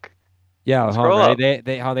 Fuck. Yo, hold Scroll on, up.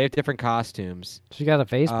 they have different costumes. She got a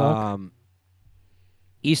Facebook.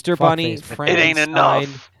 Easter Fuck Bunny, Facebook. It ain't Frankenstein,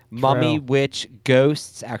 enough. Mummy, True. Witch,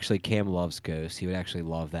 Ghosts. Actually, Cam loves ghosts. He would actually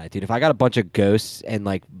love that, dude. If I got a bunch of ghosts and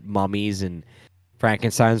like mummies and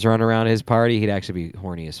Frankenstein's running around his party, he'd actually be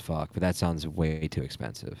horny as fuck. But that sounds way too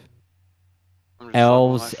expensive. I'm just fucking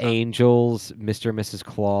Elves, with my phone. angels, Mr. and Mrs.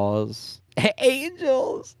 Claus.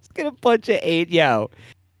 Angels. Let's get a bunch of Yo,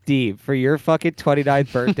 Steve, for your fucking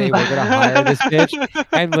 29th birthday, we're gonna hire this bitch,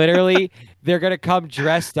 and literally they're gonna come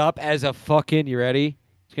dressed up as a fucking. You ready?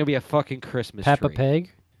 It's gonna be a fucking Christmas Peppa tree.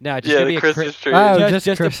 Pig. No, just Yeah, gonna be the a Christmas tree. Oh, just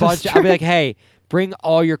a Christmas bunch. I'll be tree. like, hey, bring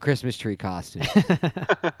all your Christmas tree costumes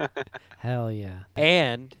Hell yeah.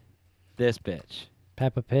 and this bitch.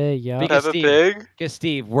 Peppa Pig, yo. Because Peppa Steve- Pig? Because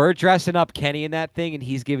Steve, we're dressing up Kenny in that thing, and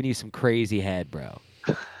he's giving you some crazy head, bro.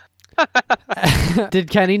 Did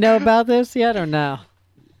Kenny know about this yet or no?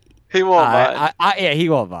 He won't mind. Yeah, he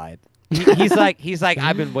won't mind. He's like,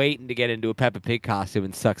 I've been waiting to get into a Peppa Pig costume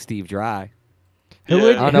and suck Steve dry. Who, Yeah.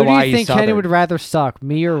 would, I don't who know do why you he's think Kenny Southern. would rather suck,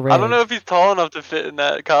 me or Ray? I don't know if he's tall enough to fit in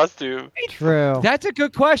that costume. True. That's a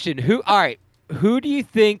good question. All right, who do you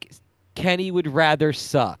think Kenny would rather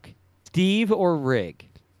suck, Steve or Rig?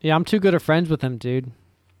 Yeah, I'm too good of friends with him, dude.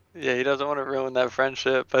 Yeah, he doesn't want to ruin that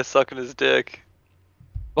friendship by sucking his dick.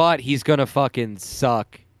 But he's gonna fucking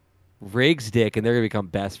suck Rig's dick, and they're gonna become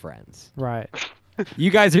best friends. Right. You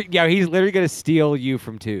guys are, he's literally gonna steal you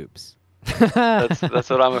from Tubes, That's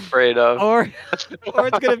what I'm afraid of. or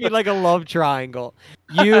it's gonna be like a love triangle.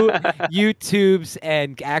 You Tubes,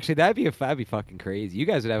 and actually that'd be fucking crazy. You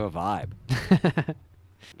guys would have a vibe.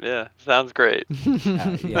 Yeah, sounds great.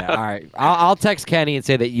 Yeah, all right. I'll text Kenny and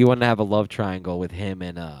say that you want to have a love triangle with him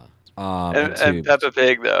and And Tubes. Peppa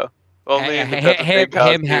Pig though. Only in the Peppa Pig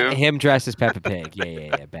costume. him dressed as Peppa Pig.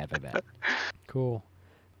 Yeah. Bad. Cool.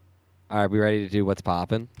 All right, we ready to do what's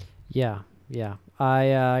poppin'? Yeah.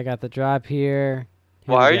 I got the drop here.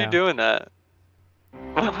 Here Why are we you go. doing that?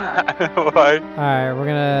 Why? Alright, we're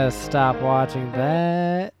gonna stop watching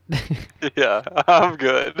that. we Yeah, I'm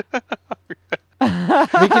good.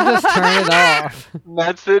 can just turn it off.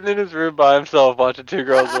 Matt's sitting in his room by himself watching Two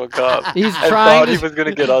Girls One Cup. He's and trying thought to- he was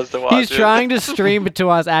gonna get us to watch He's it. trying to stream it to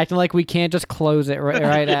us, acting like we can't just close it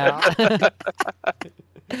right now.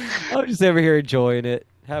 I'm just over here enjoying it,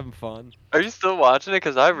 having fun. Are you still watching it?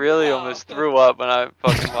 Because I really almost threw up when I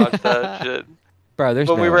fucking watched that shit. Bro, there's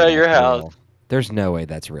When no we were way at your that's house. real. There's no way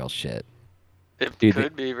that's real shit. It Dude,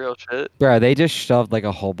 could be real shit. Bro, they just shoved like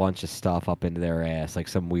a whole bunch of stuff up into their ass, like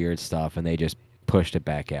some weird stuff, and they just pushed it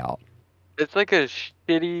back out. It's like a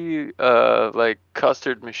shitty, like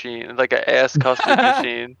custard machine, like an ass custard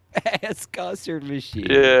machine. Ass custard machine.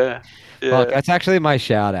 Yeah, Fuck, yeah. that's actually my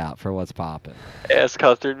shout out for what's poppin'. Ass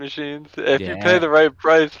custard machines. If you Yeah. pay the right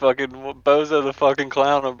price, fucking Bozo the fucking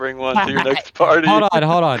clown will bring one to your next party. Hold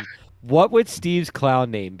on. What would Steve's clown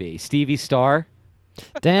name be? Stevie Star?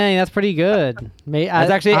 Dang, that's pretty good.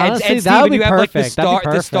 That's actually honestly, and that Steven, would be you have like perfect.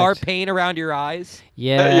 the star Perfect. paint around your eyes.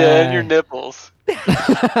 Yeah. Yeah, and your nipples. He's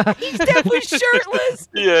definitely shirtless.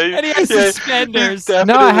 Yeah, And he has he's suspenders.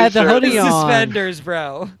 No, I had the definitely hoodie shirtless. on. Suspenders,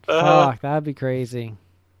 bro. Fuck, that'd be crazy.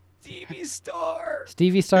 TV star.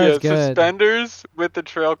 Stevie Star Yeah, is good. suspenders with the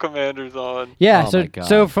Trail Commanders on. Yeah, Oh so my God.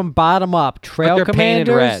 so from bottom up, Trail they're painted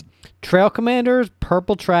Commanders, red. Trail Commanders,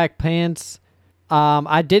 purple track pants.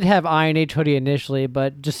 I did have Iron Age hoodie initially,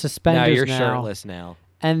 but just suspenders Now you're now. shirtless now.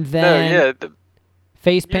 And No, then yeah,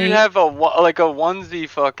 face you paint. have like a onesie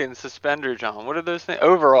fucking suspender, John. What are those things?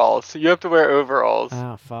 Overalls. So you have to wear overalls.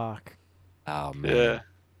 Oh fuck. Oh man. Yeah.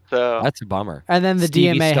 So That's a bummer. And then the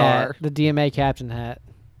Stevie DMA Star. hat, the DMA captain hat.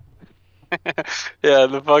 yeah,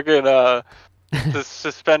 the fucking the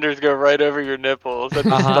suspenders go right over your nipples, and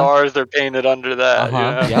the Uh-huh. stars are painted under that.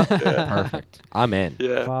 Uh-huh. You know? Yep. Yeah. Perfect. I'm in.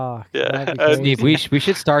 Yeah. Fuck. Yeah, that'd be and- crazy. Steve, we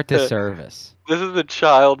should start this Yeah. service. This is the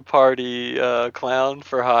child party clown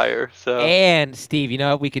for hire. So And Steve, you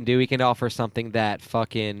know what we can do? We can offer something that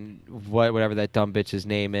fucking whatever that dumb bitch's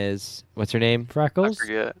name is. What's her name? I Freckles.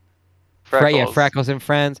 forget. Yeah, Freckles and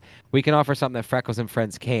Friends. We can offer something that Freckles and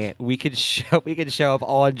Friends can't. We could show up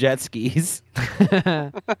all on jet skis. We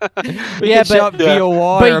Yeah, could show up but- via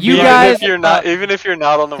water. but you via- guys- even if you're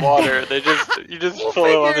not on the water, you just We'll pull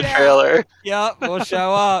it on figure the it out. trailer. Yep, we'll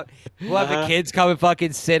show up. We'll have the Uh-huh. kids come and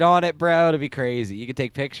fucking sit on it, bro. It'll be crazy. You can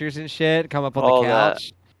take pictures and shit. Come up on All the that.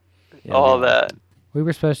 couch. Yeah, All it'll be that. We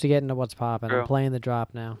were supposed to get into what's popping. I'm True. playing the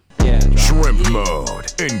drop now. awesome. Yeah. drop. Shrimp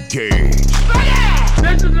mode. Engage.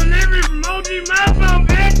 This is delivery from OG Malvo,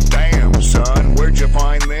 bitch! Damn, son, where'd you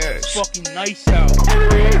find this? Fucking nice out.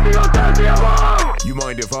 You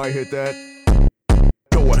mind if I hit that?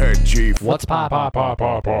 Go ahead, Chief. What's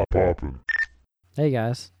poppin'? Hey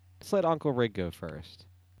guys. Let's let Uncle Rig go first.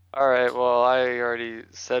 All right. Well, I already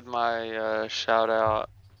said my shout out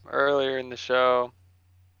earlier in the show.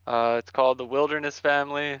 It's called The Wilderness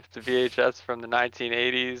Family. It's a VHS from the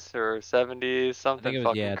 1980s or 70s, I something think it was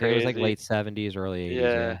fucking I think crazy. it was like late 70s, early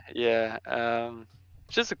 80s. Yeah.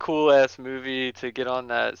 It's just a cool ass movie to get on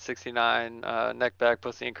that 69 neck back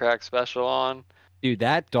pussy and crack special on. Dude,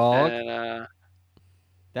 that dog. And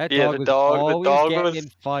That yeah, dog the was dog- the always dog getting was- in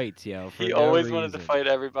fights, yo. For he no always wanted to reason. fight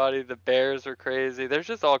everybody. The bears were crazy. There's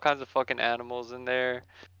just all kinds of fucking animals in there.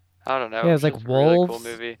 I don't know. Yeah, it was like just a really cool wolves.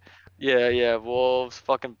 movie. Yeah, wolves,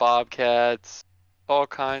 fucking bobcats, all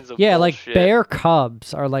kinds of Yeah, like bullshit. bear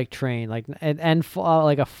cubs are like trained, like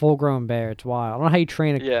like a full-grown bear. It's wild. I don't know how you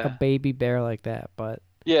train a Yeah. baby bear like that, but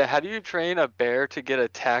Yeah, how do you train a bear to get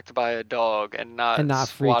attacked by a dog and not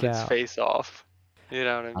freak swat its out? face off? You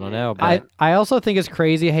know what I mean? I don't know, I but I also think it's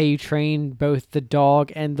crazy how you train both the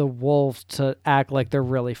dog and the wolves to act like they're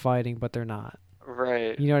really fighting, but they're not.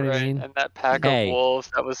 Right. You know what I right. mean? And that pack Hey. of wolves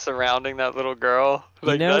that was surrounding that little girl, You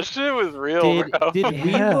like know, that shit was real, bro. did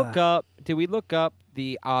we Yeah. look up? Did we look up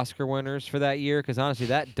the Oscar winners for that year? Because honestly,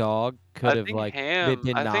 that dog could have think like Ham,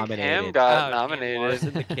 been I nominated. think Ham got Ham nominated.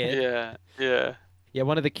 Larson, the kid. Yeah. Yeah,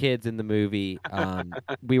 one of the kids in the movie.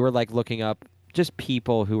 We were like looking up just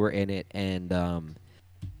people who were in it, and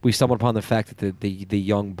we stumbled upon the fact that the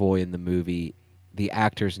young boy in the movie, the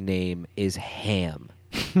actor's name is Ham.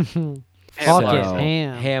 Fuck it, So,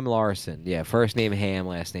 Ham. Ham Larson. Yeah, first name Ham,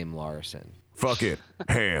 last name Larson. Fuck it.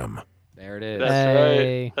 Ham. There it is. That's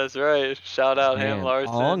Hey. right. That's right. Shout out Ham Man,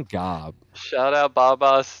 Larson. on gob. Shout out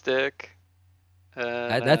Baba's stick.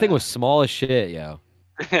 That thing was small as shit, yo.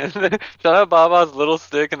 Shout out Baba's little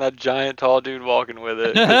stick and that giant tall dude walking with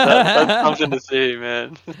it. 'cause that's something to see,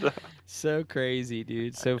 man. So crazy,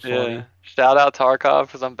 dude. So funny. Yeah. Shout out Tarkov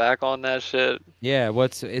because I'm back on that shit. Yeah.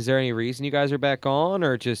 Is there any reason you guys are back on,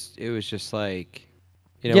 or it was just like,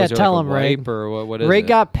 Yeah, was there tell like a him, Rig. wipe, or what is Rig it?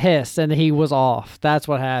 got pissed and he was off. That's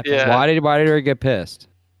what happened. Yeah. Why did Rig get pissed?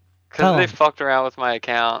 Tell Because they 'em. fucked around with my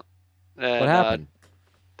account. And, What happened?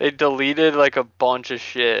 They deleted like a bunch of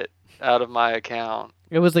shit out of my account.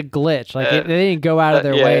 It was a glitch. Like Yeah. they didn't go out of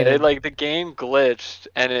their yeah, way. To, like the game glitched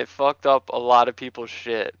and it fucked up a lot of people's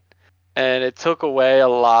shit. And it took away a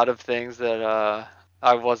lot of things that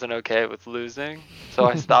I wasn't okay with losing. So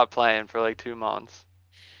I stopped playing for like 2 months.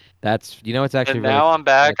 It's actually And really now I'm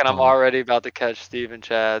back and that's I'm fine. already about to catch Steve and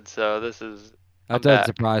Chad. So this is I'm That doesn't back.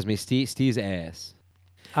 surprise me. Steve's ass.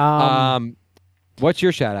 um, What's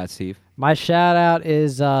your shout out, Steve? my shout out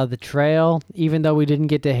is the trail. Even though we didn't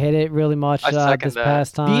get to hit it really much I second this that.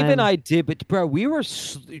 past time. Steve and I did, but bro, we were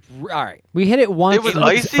all right. we hit it once. It was in the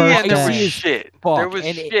icy first and there was day. shit. Fuck, There was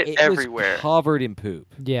and shit it everywhere. was covered in poop.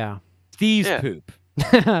 Yeah. Steve's Yeah. poop.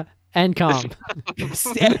 And calm.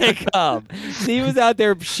 and cum. Steve was out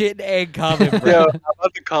there shitting and coming, Yo, bro. how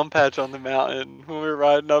about the cum patch on the mountain when we were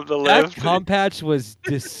riding up the That lift? cum patch was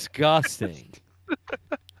disgusting.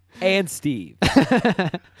 And Steve.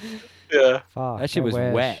 Yeah. Fuck, That shit I was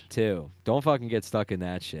wish. wet too. Don't fucking get stuck in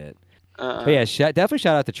that shit. Uh-uh. But yeah, definitely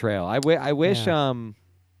shout out the trail. I wish Yeah.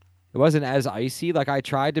 it wasn't as icy. Like I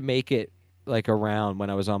tried to make it like around when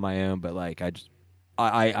I was on my own, but like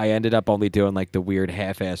I ended up only doing like the weird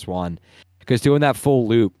half-ass one because doing that full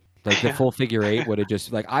loop, like the full figure eight, would have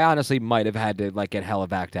just like I honestly might have had to like get hella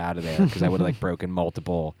backed out of there because I would have like broken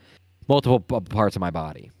multiple parts of my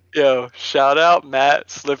body. Yo, shout out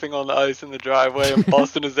Matt slipping on the ice in the driveway and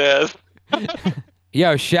busting his ass.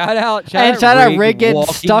 Yo, shout out Rick getting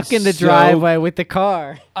walking stuck in the so- driveway with the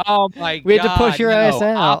car. Oh my god. We had to push your ass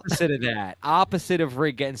out. Opposite of that. Opposite of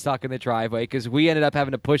Rick getting stuck in the driveway because we ended up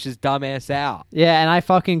having to push his dumb ass out. Yeah, and I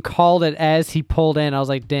fucking called it as he pulled in. I was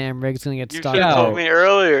like, damn, Rick's gonna get You stuck. should have Yo. told me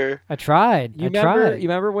earlier. I tried. You I tried.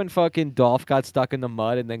 remember when fucking Dolph got stuck in the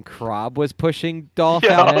mud and then Krob was pushing Dolph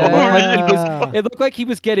Yeah. out? Yeah. It looked like he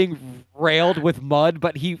was getting railed with mud,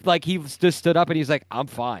 but he just stood up and he's like, "I'm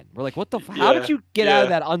fine." We're like, "What the? How did Yeah, you get out of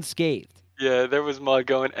yeah. that unscathed?" Yeah, there was mud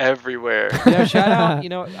going everywhere. Shout out.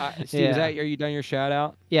 Steve, Yeah. are you done your shout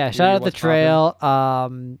out? Yeah, Your shout out the what's trail.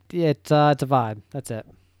 It's a vibe. That's it.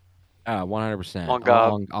 100%. On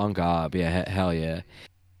Gob. On Gob. Yeah, hell yeah.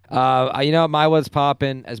 My what's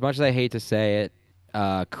popping. As much as I hate to say it,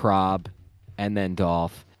 Krob, and then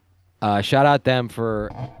Dolph. Shout out them for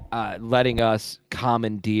letting us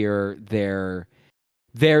commandeer their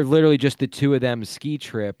literally just the two of them ski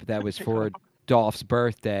trip that was for Dolph's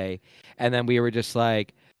birthday, and then we were just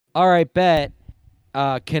like, all right, bet,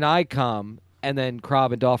 can I come? And then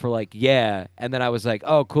Krob and Dolph were like, yeah. And then I was like,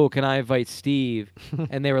 oh, cool, can I invite Steve?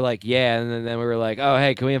 And they were like, yeah. And then we were like, oh,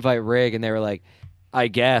 hey, can we invite Rig? And they were like, I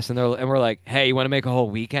guess. And we're like, hey, you want to make a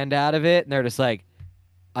whole weekend out of it? And they're just like,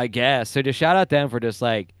 I guess. So just shout out them for just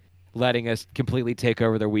like letting us completely take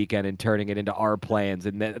over their weekend and turning it into our plans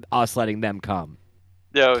and then us letting them come.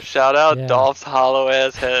 Yo, shout out Yeah. Dolph's hollow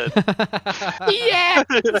ass head.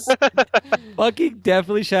 Yes! Fucking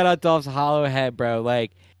definitely shout out Dolph's hollow head, bro.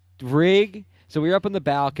 Like Rig. So we were up on the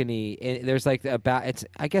balcony, and there's like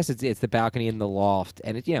I guess it's the balcony in the loft,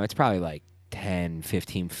 and it's probably like 10,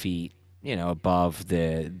 15 feet, above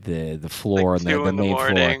the floor Like and 2 the in the main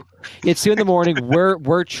morning. floor. It's 2 in the morning. We're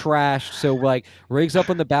trashed. So like Rig's up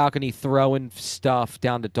on the balcony throwing stuff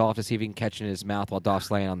down to Dolph to see if he can catch it in his mouth while Dolph's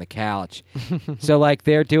laying on the couch. So like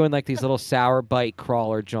they're doing like these little sour bite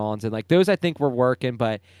crawler Johns, and like those I think were working,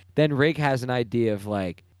 but then Rig has an idea of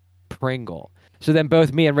like Pringle. So then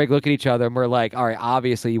both me and Rig look at each other and we're like, all right,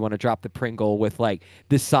 obviously you want to drop the Pringle with like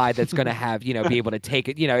the side that's going to have, be able to take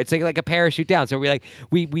it, it's like a parachute down. So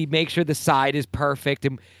we make sure the side is perfect,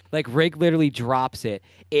 and like Rig literally drops it.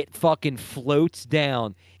 It fucking floats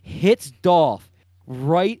down, hits Dolph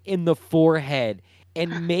right in the forehead,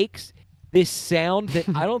 and makes this sound that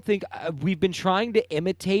I don't think we've been trying to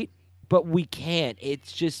imitate, but we can't.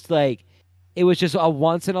 It's just like, it was just a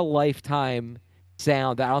once in a lifetime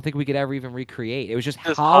sound that I don't think we could ever even recreate. It was just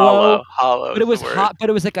hollow, but it was hot, but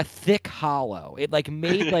it was like a thick hollow. It like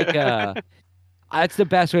made like a. That's the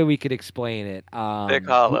best way we could explain it. Thick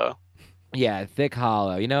hollow. Yeah, thick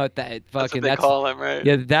hollow. You know what that That's fucking what they call him, right?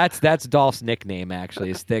 Yeah, that's Dolph's nickname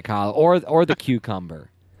actually. Is thick hollow or the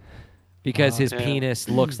cucumber, because his Yeah. penis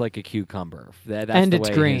looks like a cucumber. That's And the it's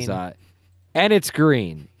way green. his, and it's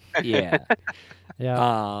green. Yeah.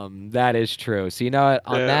 Yeah. That is true. So you know what?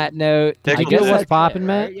 On Yeah. that note, Did I you guess do What's that's Poppin', it,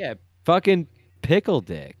 Matt? right? Yeah, fucking pickle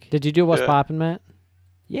dick. Did you do what's Yeah. poppin', Matt?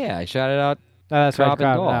 Yeah, I shouted out. Oh, that's right. Crop and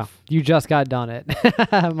Crop. No. golf. You just got done it.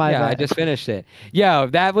 My Yeah, bad. I just finished it. Yo,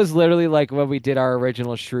 that was literally like when we did our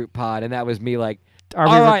original Shroot pod, and that was me like, Are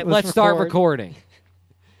we all right, let's let's start record. recording.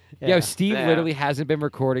 Yeah. Yo, Steve Damn. literally hasn't been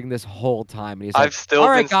recording this whole time, and he's I've like, still all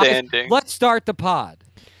right, been guys, standing. let's start the pod.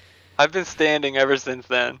 I've been standing ever since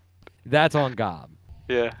then. That's on Gob.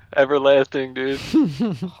 Yeah, everlasting, dude.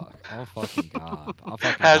 Fuck, oh fucking God. I'll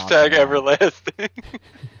fucking Hashtag Gob. everlasting.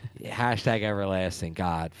 Yeah, hashtag everlasting.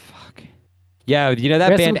 God, fuck. Yo, you know that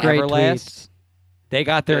We had some band great Everlast? tweets. They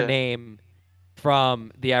got their Yeah. name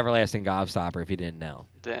from the Everlasting Gobstopper, if you didn't know.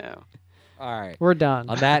 Damn. All right. We're done.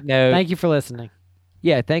 On that note, Thank you for listening.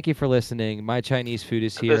 yeah, thank you for listening. My Chinese food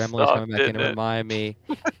is here. This Emily's sucked, coming back in to didn't it? remind me.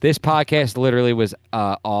 This podcast literally was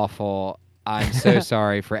awful. I'm so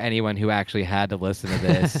sorry for anyone who actually had to listen to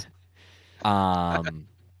this.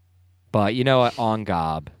 But you know what? On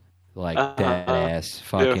Gob, like dead ass,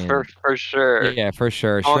 fucking. Yeah, for sure. Yeah, for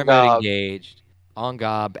sure. On Shrimp Mode Gob. engaged. On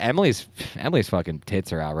Gob. Emily's fucking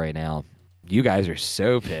tits are out right now. You guys are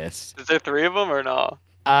so pissed. Is there 3 of them or no?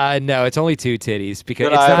 No, it's only 2 titties because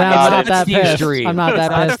Then it's I'm not not that Steve's pissed. dream. I'm not It's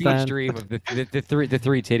that pissed Steve's then. dream of the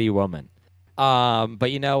three titty woman.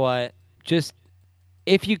 But you know what? Just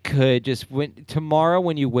if you could, just tomorrow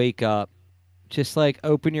when you wake up, just like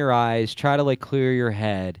open your eyes, try to like clear your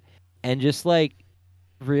head, and just like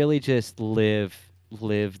really just live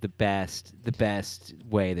the best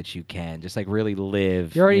way that you can. Just like really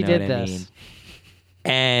live. You already know did what I this. mean?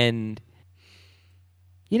 And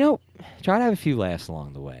try to have a few laughs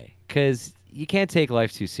along the way, because you can't take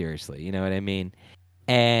life too seriously. You know what I mean?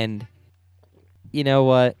 And you know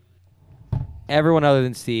what? Everyone other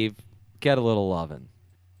than Steve, get a little lovin'.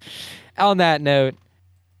 On that note,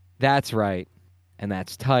 that's right, and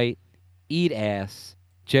that's tight. Eat ass,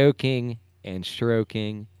 joking and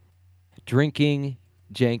stroking, drinking,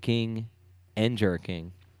 janking, and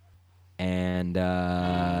jerking, and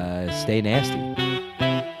stay nasty.